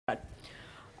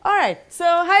All right, so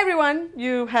hi everyone.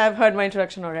 You have heard my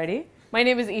introduction already. My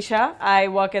name is Isha. I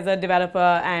work as a developer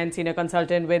and senior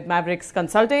consultant with Mavericks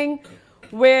Consulting.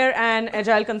 We're an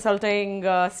agile consulting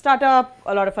startup.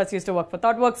 A lot of us used to work for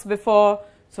ThoughtWorks before,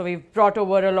 so we've brought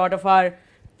over a lot of our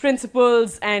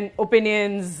principles and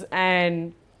opinions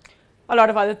and a lot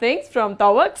of other things from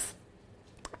ThoughtWorks.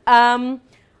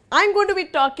 I'm going to be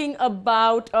talking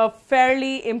about a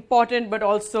fairly important but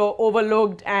also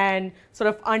overlooked and sort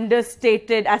of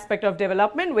understated aspect of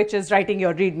development, which is writing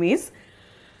your READMEs.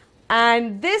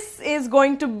 And this is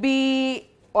going to be,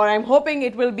 or I'm hoping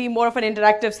it will be, more of an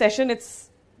interactive session. It's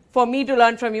for me to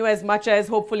learn from you as much as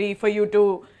hopefully for you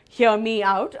to hear me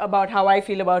out about how I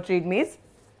feel about READMEs.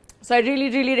 So I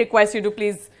really request you to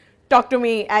please talk to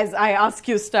me as I ask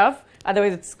you stuff.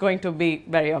 Otherwise, it's going to be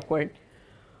very awkward.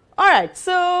 All right,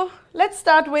 so let's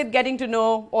start with getting to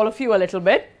know all of you a little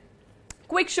bit.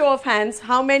 Quick show of hands,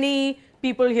 how many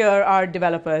people here are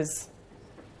developers?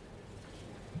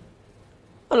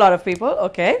 A lot of people,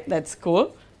 okay, that's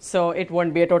cool. So it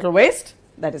won't be a total waste.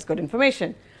 That is good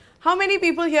information. How many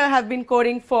people here have been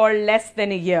coding for less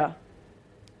than a year?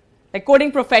 Like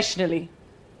coding professionally?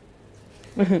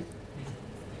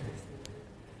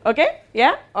 Okay,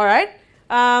 yeah, all right.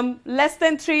 Less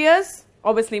than 3 years?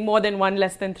 Obviously more than one,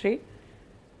 less than 3.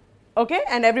 Okay,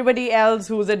 and everybody else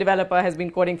who's a developer has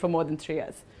been coding for more than 3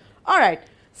 years. All right,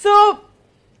 so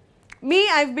me,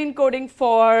 I've been coding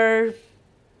for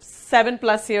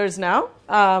 7+ years now.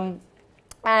 And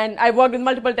I've worked with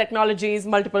multiple technologies,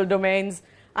 multiple domains.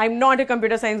 I'm not a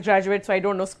computer science graduate, so I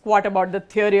don't know squat about the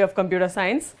theory of computer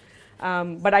science.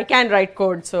 But I can write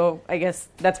code, so I guess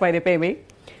that's why they pay me.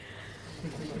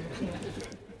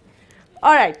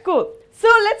 All right, cool. So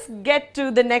let's get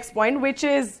to the next point, which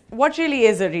is what really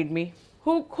is a README?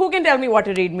 Who can tell me what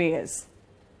a README is?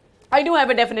 I do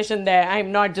have a definition there.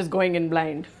 I'm not just going in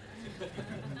blind.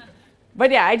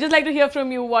 But yeah, I'd just like to hear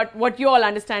from you what you all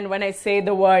understand when I say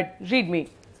the word README.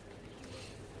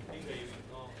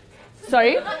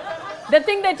 Sorry? The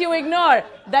thing that you ignore.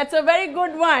 That's a very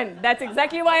good one. That's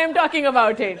exactly why I'm talking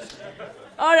about it.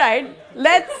 All right,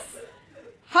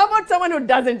 how about someone who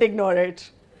doesn't ignore it?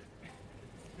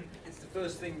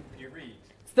 First thing you read.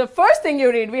 It's the first thing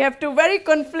you read. We have two very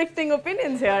conflicting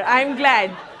opinions here. I'm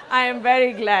glad. I am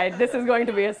very glad. This is going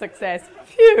to be a success.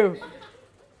 Phew.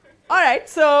 All right,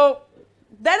 so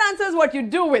that answers what you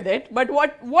do with it, but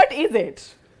what is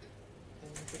it?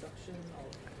 Introduction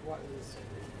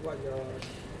of what you're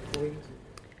going through.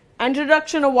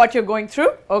 Introduction of what you're going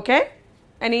through. Okay.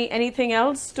 Anything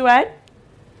else to add?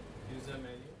 User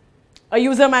manual. A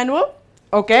user manual.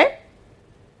 Okay.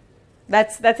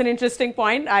 That's an interesting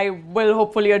point. I will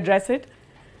hopefully address it.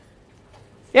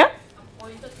 Yeah? A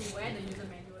pointer to where the user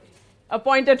manual is. A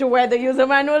pointer to where the user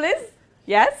manual is?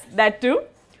 Yes, that too.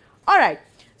 All right.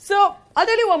 So I'll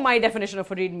tell you what my definition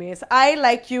of a README is. I,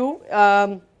 like you,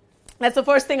 that's the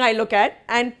first thing I look at.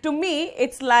 And to me,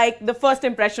 it's like the first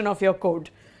impression of your code,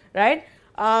 right?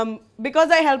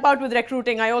 Because I help out with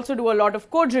recruiting, I also do a lot of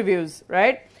code reviews,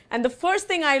 right? And the first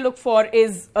thing I look for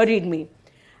is a README.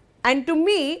 And to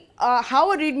me,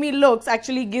 how a README looks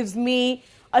actually gives me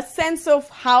a sense of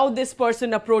how this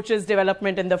person approaches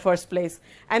development in the first place.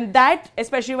 And that,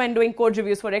 especially when doing code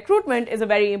reviews for recruitment, is a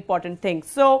very important thing.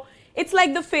 So it's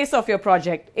like the face of your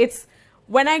project. It's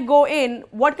when I go in,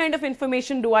 what kind of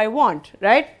information do I want,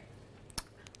 right?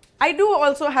 I do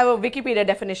also have a Wikipedia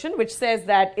definition, which says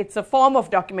that it's a form of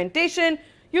documentation,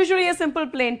 usually a simple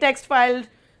plain text file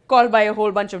called by a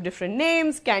whole bunch of different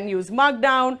names, can use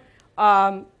Markdown,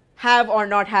 have or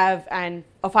not have, and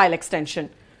a file extension.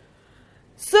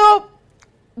 So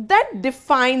that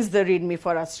defines the README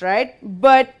for us, right?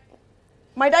 But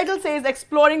my title says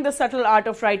exploring the subtle art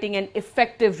of writing an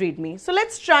effective README. So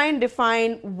let's try and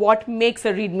define what makes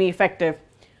a README effective.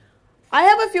 I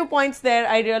have a few points there.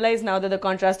 I realize now that the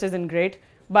contrast isn't great,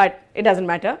 but it doesn't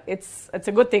matter. It's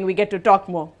a good thing we get to talk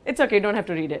more. It's okay, you don't have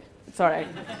to read it. It's all right.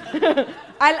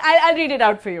 I'll read it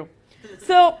out for you.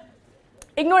 So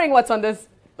ignoring what's on this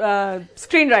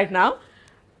screen right now,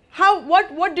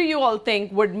 what do you all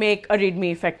think would make a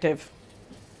README effective?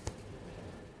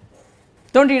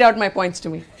 Don't read out my points to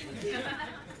me.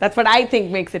 That's what I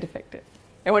think makes it effective.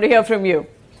 I want to hear from you.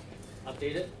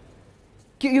 Updated.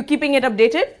 You keeping it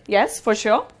updated? Yes, for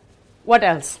sure. What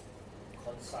else?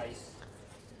 Concise.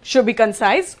 Should be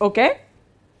concise, okay.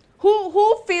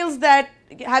 Who feels that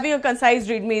having a concise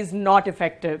README is not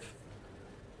effective?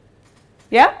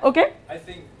 Yeah, okay. I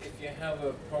think if you have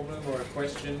a problem or a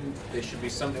question, there should be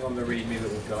something on the README that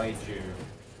will guide you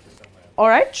to somewhere. All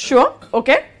right, sure,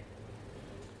 okay.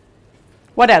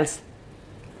 What else?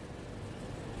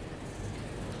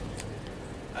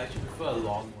 I actually prefer a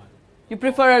long one. You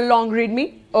prefer a long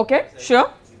README? Okay,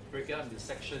 sure. You break it up into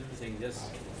sections and just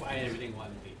find everything in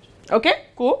one page. Okay,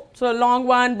 cool. So a long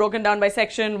one, broken down by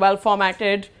section, well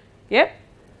formatted. Yep.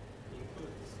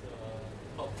 Includes the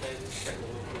top 10 Stack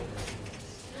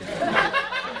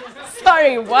Overflow.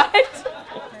 Sorry, what?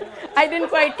 I didn't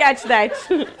quite catch that.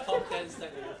 Top 10 Stack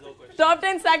Overflow questions. Top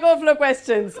 10 Stack Overflow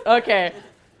questions. Okay.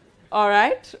 All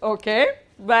right. Okay.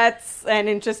 That's an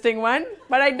interesting one.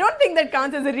 But I don't think that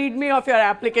counts as a README of your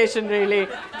application, really.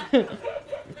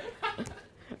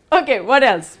 Okay, what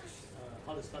else?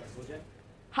 How to start the project.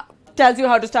 Tells you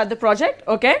how to start the project.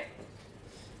 Okay.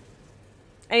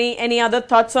 Any other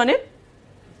thoughts on it?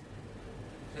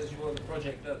 Tells you what the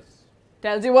project does.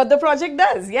 Tells you what the project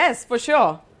does. Yes, for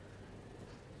sure.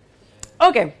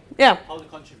 Okay. Yeah. How to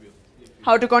contribute.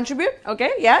 How to contribute?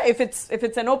 Okay. Yeah. If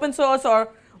it's an open source or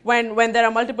when there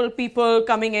are multiple people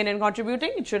coming in and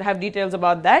contributing, it should have details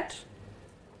about that.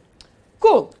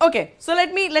 Cool. Okay. So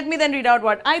let me then read out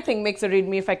what I think makes a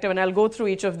README effective, and I'll go through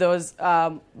each of those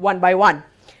one by one.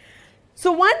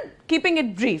 So one, keeping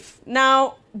it brief.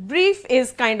 Now, brief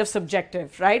is kind of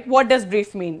subjective, right? What does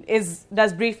brief mean?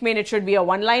 Does brief mean it should be a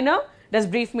one-liner? Does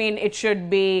brief mean it should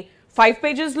be 5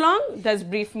 pages long? Does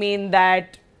brief mean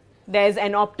that there's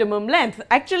an optimum length?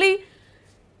 Actually,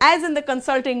 as in the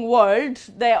consulting world,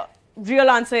 the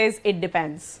real answer is it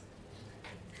depends.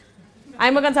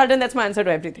 I'm a consultant, that's my answer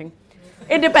to everything.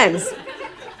 It depends.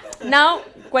 Now,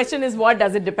 question is, what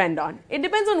does it depend on? It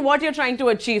depends on what you're trying to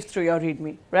achieve through your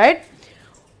README, right?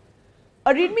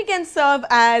 A README can serve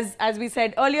as we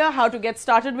said earlier, how to get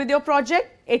started with your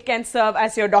project. It can serve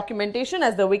as your documentation,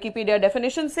 as the Wikipedia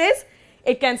definition says.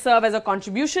 It can serve as a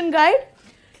contribution guide.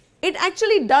 It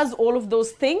actually does all of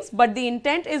those things, but the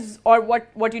intent is, or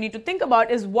what you need to think about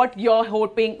is what you're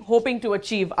hoping to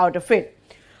achieve out of it.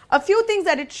 A few things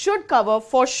that it should cover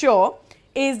for sure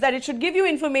is that it should give you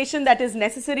information that is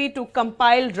necessary to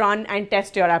compile, run, and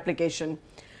test your application.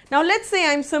 Now, let's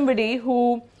say I'm somebody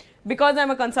who, because I'm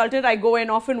a consultant, I go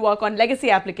and often work on legacy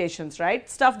applications, right?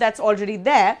 Stuff that's already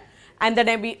there and that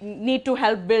I need to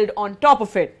help build on top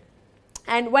of it.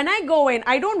 And when I go in,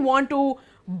 I don't want to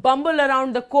bumble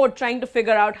around the code trying to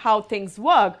figure out how things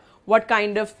work. What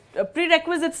kind of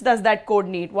prerequisites does that code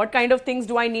need? What kind of things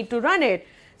do I need to run it?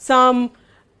 Some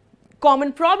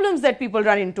common problems that people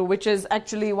run into, which is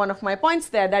actually one of my points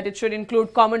there, that it should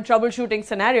include common troubleshooting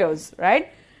scenarios,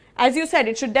 right? As you said,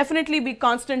 it should definitely be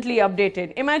constantly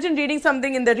updated. Imagine reading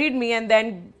something in the README and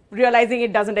then realizing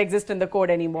it doesn't exist in the code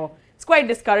anymore. It's quite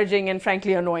discouraging and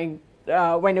frankly annoying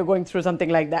when you're going through something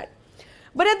like that.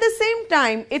 But at the same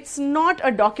time, it's not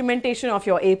a documentation of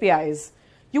your APIs.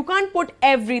 You can't put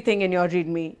everything in your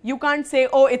README. You can't say,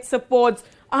 oh, it supports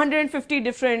 150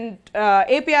 different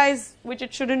APIs, which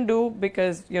it shouldn't do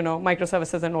because, you know,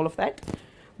 microservices and all of that.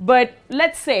 But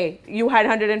let's say you had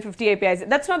 150 APIs.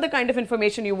 That's not the kind of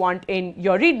information you want in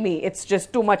your README. It's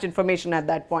just too much information at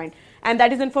that point. And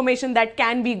that is information that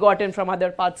can be gotten from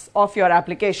other parts of your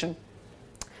application.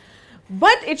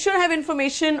 But it should have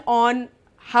information on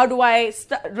how do I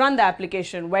run the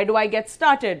application? Where do I get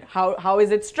started? How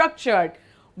is it structured?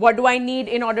 What do I need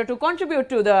in order to contribute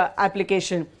to the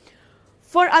application?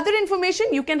 For other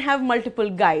information, you can have multiple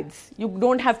guides. You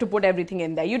don't have to put everything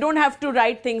in there. You don't have to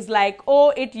write things like, oh,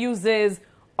 it uses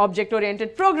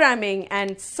object-oriented programming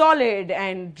and solid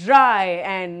and dry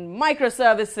and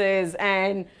microservices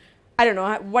and I don't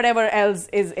know, whatever else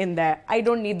is in there. I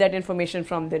don't need that information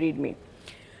from the README.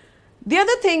 The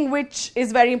other thing which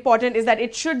is very important is that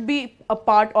it should be a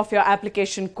part of your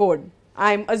application code.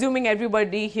 I'm assuming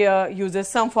everybody here uses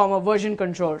some form of version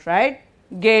control, right?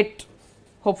 Git,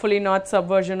 hopefully not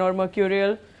Subversion or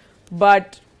Mercurial,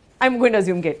 but I'm going to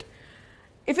assume Git.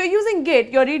 If you're using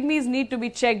Git, your READMEs need to be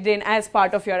checked in as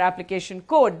part of your application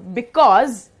code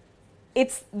because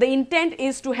the intent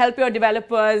is to help your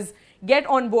developers get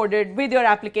onboarded with your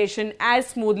application as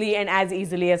smoothly and as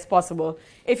easily as possible.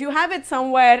 If you have it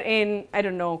somewhere in, I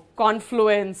don't know,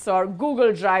 Confluence or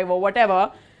Google Drive or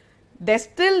whatever, there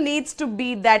still needs to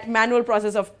be that manual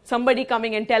process of somebody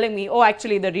coming and telling me, oh,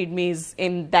 actually the README is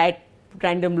in that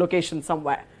random location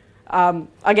somewhere.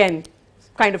 Again,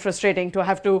 kind of frustrating to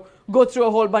have to go through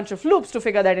a whole bunch of loops to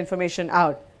figure that information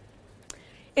out.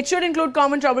 It should include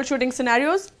common troubleshooting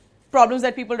scenarios, problems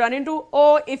that people run into,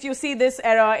 or if you see this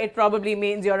error, it probably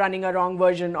means you're running a wrong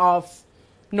version of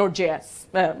Node.js,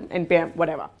 NPM,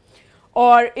 whatever.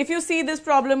 Or if you see this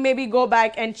problem, maybe go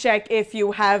back and check if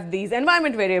you have these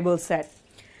environment variables set.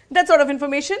 That sort of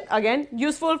information, again,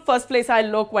 useful, first place I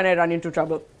look when I run into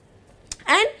trouble.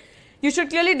 And you should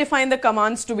clearly define the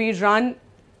commands to be run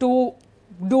to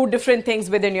do different things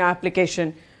within your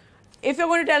application. if you're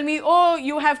going to tell me, oh,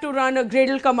 you have to run a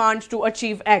Gradle command to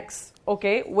achieve X,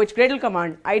 okay, which Gradle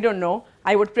command? I don't know.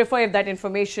 I would prefer if that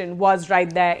information was right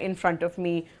there in front of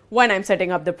me when I'm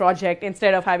setting up the project,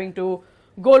 instead of having to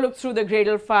go look through the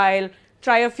Gradle file,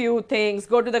 try a few things,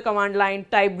 go to the command line,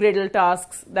 type Gradle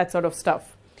tasks, that sort of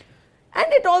stuff. And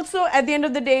it also, at the end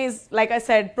of the day, is, like I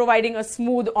said, providing a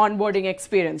smooth onboarding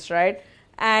experience, right?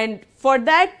 And for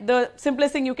that, the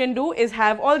simplest thing you can do is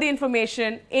have all the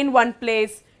information in one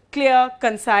place, clear,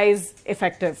 concise,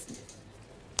 effective.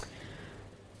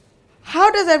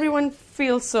 How does everyone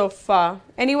feel so far?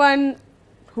 Anyone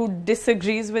who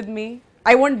disagrees with me?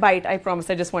 I won't bite, I promise.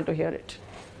 I just want to hear it.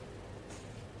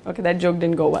 Okay, that joke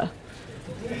didn't go well.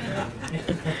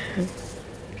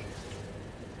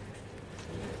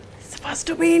 It's supposed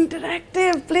to be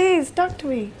interactive. Please, talk to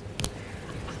me.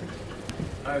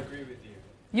 I agree with you.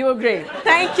 You agree.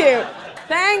 Thank you.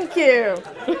 Thank you.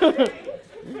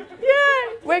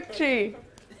 Yeah, victory.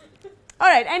 All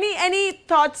right, any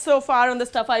thoughts so far on the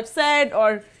stuff I've said,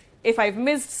 or if I've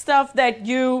missed stuff that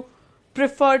you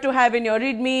prefer to have in your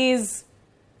readmes?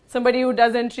 Somebody who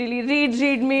doesn't really read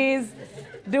readmes,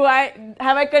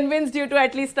 have I convinced you to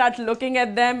at least start looking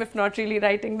at them, if not really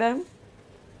writing them?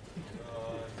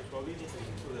 Probably need to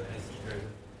include the SE driver.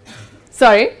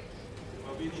 Sorry?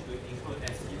 Probably need to include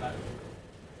SE driver.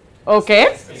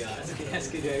 Okay.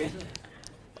 Okay.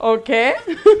 Okay.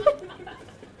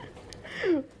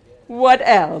 What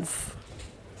else?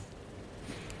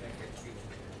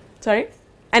 Sorry?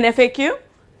 An FAQ?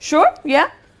 Sure,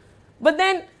 yeah. But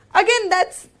then again,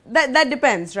 that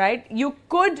depends, right? You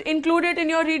could include it in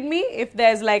your README if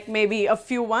there's like maybe a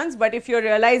few ones, but if you're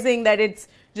realizing that it's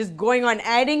just going on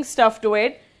adding stuff to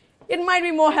it, it might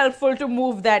be more helpful to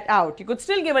move that out. You could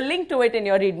still give a link to it in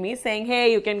your README saying,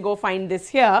 hey, you can go find this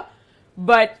here,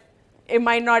 but it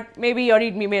might not, maybe your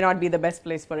README may not be the best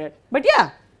place for it. But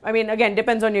yeah, I mean, again,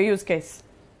 depends on your use case.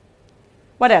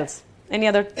 What else? Any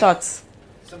other thoughts?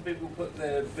 Some people put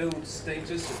their build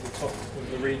status at the top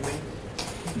of the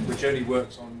README, which only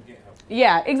works on GitHub.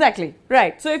 Yeah, exactly.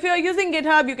 Right. So if you're using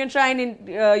GitHub, you can try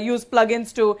and use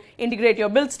plugins to integrate your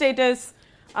build status.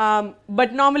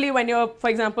 But normally when you're, for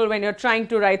example, when you're trying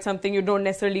to write something, you don't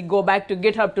necessarily go back to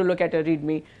GitHub to look at a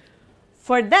README.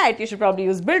 For that, you should probably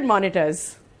use build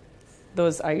monitors.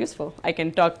 Those are useful. I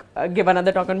can give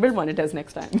another talk on build monitors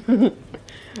next time.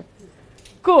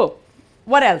 Cool.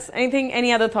 What else?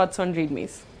 Any other thoughts on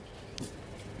READMEs?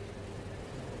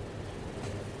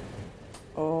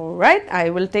 All right, I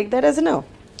will take that as a no.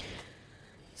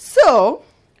 So,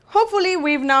 hopefully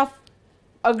we've now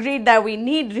agreed that we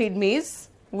need READMEs.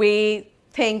 We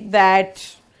think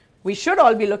that we should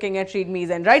all be looking at READMEs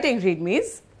and writing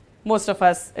READMEs, most of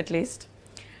us at least.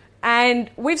 And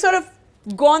we've sort of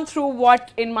gone through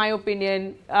what, in my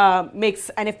opinion,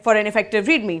 makes for an effective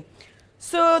README.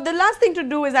 So the last thing to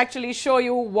do is actually show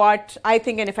you what I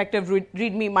think an effective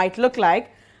README might look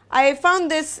like. I found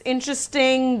this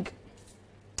interesting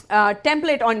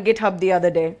template on GitHub the other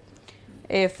day.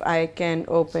 If I can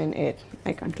open it.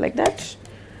 I can't like that.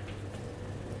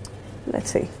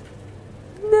 Let's see.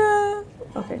 No.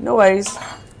 Okay, no worries.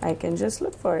 I can just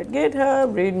look for it.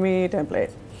 GitHub README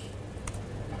template.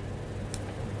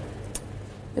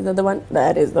 Is that the one?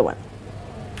 That is the one.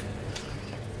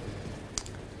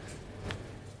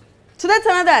 So that's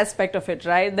another aspect of it,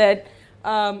 right? That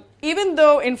even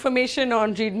though information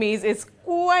on READMEs is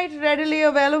quite readily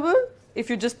available, if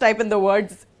you just type in the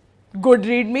words good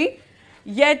README,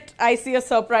 yet I see a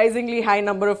surprisingly high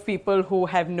number of people who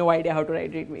have no idea how to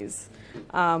write READMEs.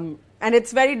 And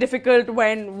it's very difficult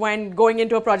when going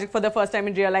into a project for the first time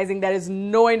and realizing there is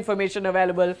no information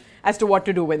available as to what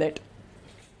to do with it.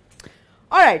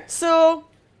 All right, so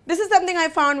this is something I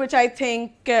found which I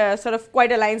think sort of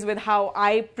quite aligns with how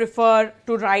I prefer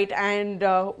to write and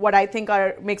what I think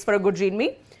makes for a good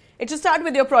README. It should start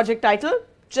with your project title,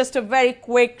 just a very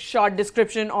quick, short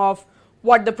description of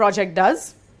what the project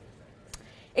does.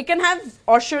 It can have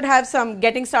or should have some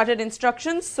getting started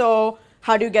instructions. So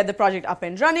how do you get the project up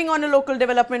and running on a local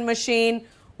development machine?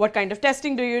 What kind of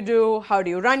testing do you do? How do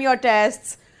you run your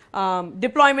tests?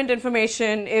 Deployment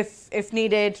information if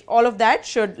needed. All of that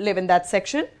should live in that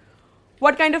section.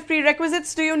 What kind of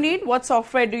prerequisites do you need? What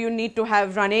software do you need to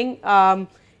have running?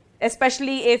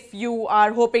 Especially if you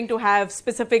are hoping to have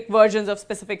specific versions of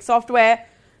specific software.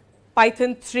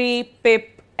 Python 3,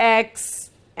 pip, X,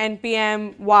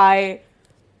 npm, y,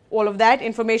 all of that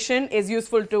information is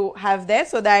useful to have there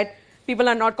so that people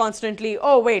are not constantly,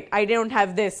 oh wait, I don't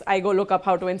have this, I go look up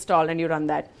how to install and you run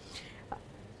that.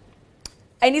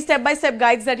 Any step-by-step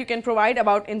guides that you can provide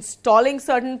about installing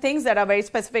certain things that are very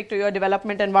specific to your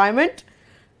development environment.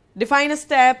 define a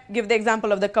step, give the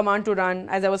example of the command to run,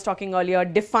 as I was talking earlier,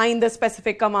 define the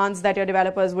specific commands that your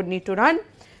developers would need to run,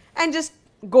 and just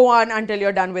go on until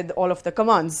you're done with all of the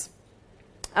commands.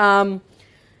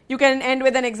 You can end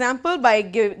with an example by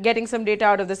getting some data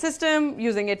out of the system,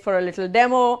 using it for a little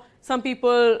demo. Some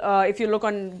people, if you look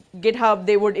on GitHub,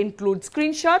 they would include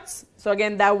screenshots. So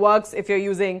again, that works if you're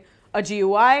using a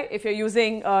GUI. If you're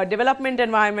using a development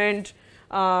environment,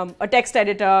 a text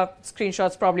editor,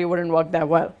 screenshots probably wouldn't work that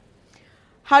well.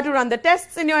 How to run the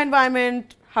tests in your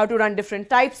environment, how to run different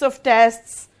types of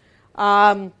tests,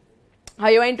 how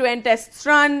your end-to-end tests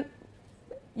run.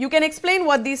 You can explain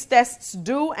what these tests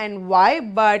do and why,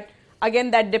 but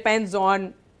again, that depends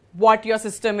on what your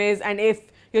system is and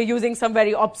if you're using some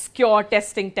very obscure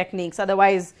testing techniques.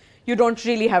 Otherwise, you don't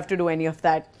really have to do any of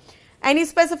that. Any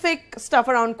specific stuff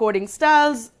around coding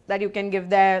styles that you can give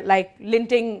there, like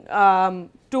linting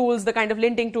tools, the kind of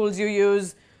linting tools you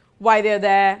use, why they're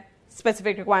there,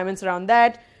 specific requirements around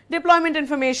that. Deployment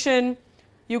information,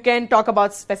 you can talk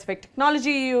about specific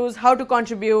technology you use, how to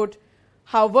contribute,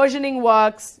 how versioning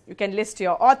works. You can list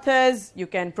your authors, you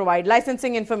can provide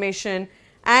licensing information,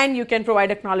 and you can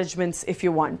provide acknowledgements if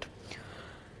you want.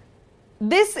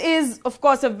 This is, of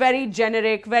course, a very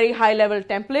generic, very high-level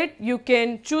template. You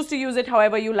can choose to use it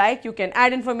however you like. You can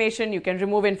add information, you can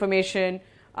remove information.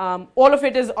 All of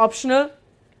it is optional.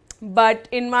 But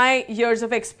in my years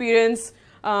of experience,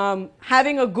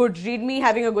 having a good README,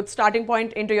 having a good starting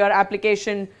point into your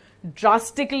application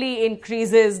drastically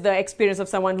increases the experience of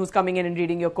someone who's coming in and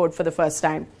reading your code for the first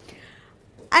time.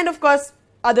 And of course,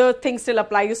 other things still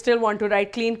apply. You still want to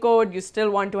write clean code. You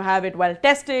still want to have it well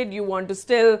tested. You want to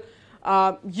still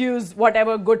use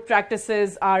whatever good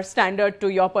practices are standard to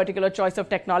your particular choice of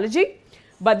technology.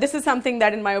 But this is something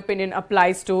that, in my opinion,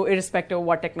 applies to irrespective of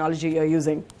what technology you're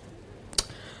using.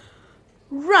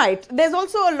 Right. There's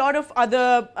also a lot of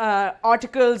other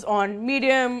articles on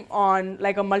Medium, on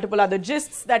like multiple other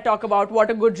gists that talk about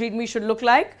what a good README should look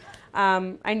like.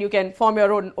 And you can form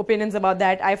your own opinions about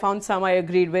that. I found some I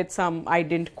agreed with, some I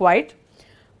didn't quite.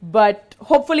 But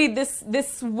hopefully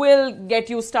this will get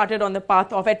you started on the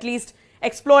path of at least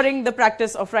exploring the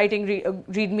practice of writing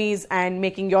READMEs and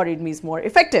making your READMEs more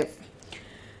effective.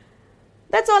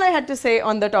 That's all I had to say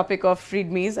on the topic of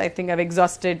READMEs. I think I've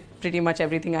exhausted pretty much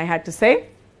everything I had to say.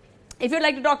 If you'd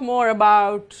like to talk more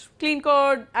about clean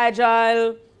code,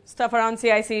 agile, stuff around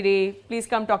CI/CD, please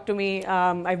come talk to me.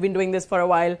 I've been doing this for a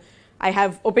while. I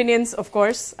have opinions, of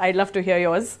course. I'd love to hear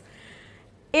yours.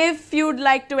 If you'd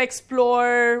like to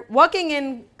explore working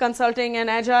in consulting and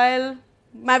agile,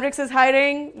 Mavericks is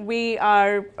hiring. We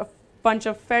are a bunch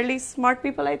of fairly smart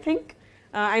people, I think.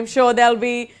 I'm sure there'll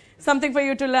be something for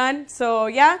you to learn. So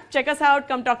yeah, check us out.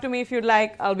 Come talk to me if you'd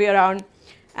like. I'll be around.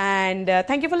 And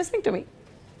thank you for listening to me.